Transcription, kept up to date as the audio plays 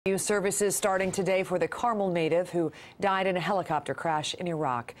News services starting today for the Carmel native who died in a helicopter crash in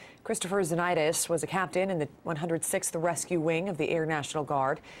Iraq. Christopher Zanitis was a captain in the 106th Rescue Wing of the Air National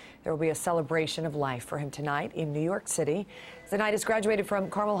Guard. There will be a celebration of life for him tonight in New York City. Zanitis graduated from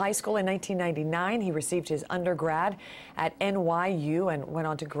Carmel High School in 1999. He received his undergrad at NYU and went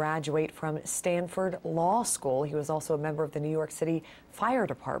on to graduate from Stanford Law School. He was also a member of the New York City Fire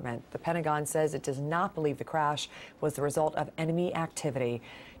Department. The Pentagon says it does not believe the crash was the result of enemy activity.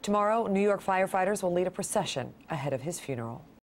 Tomorrow, New York firefighters will lead a procession ahead of his funeral.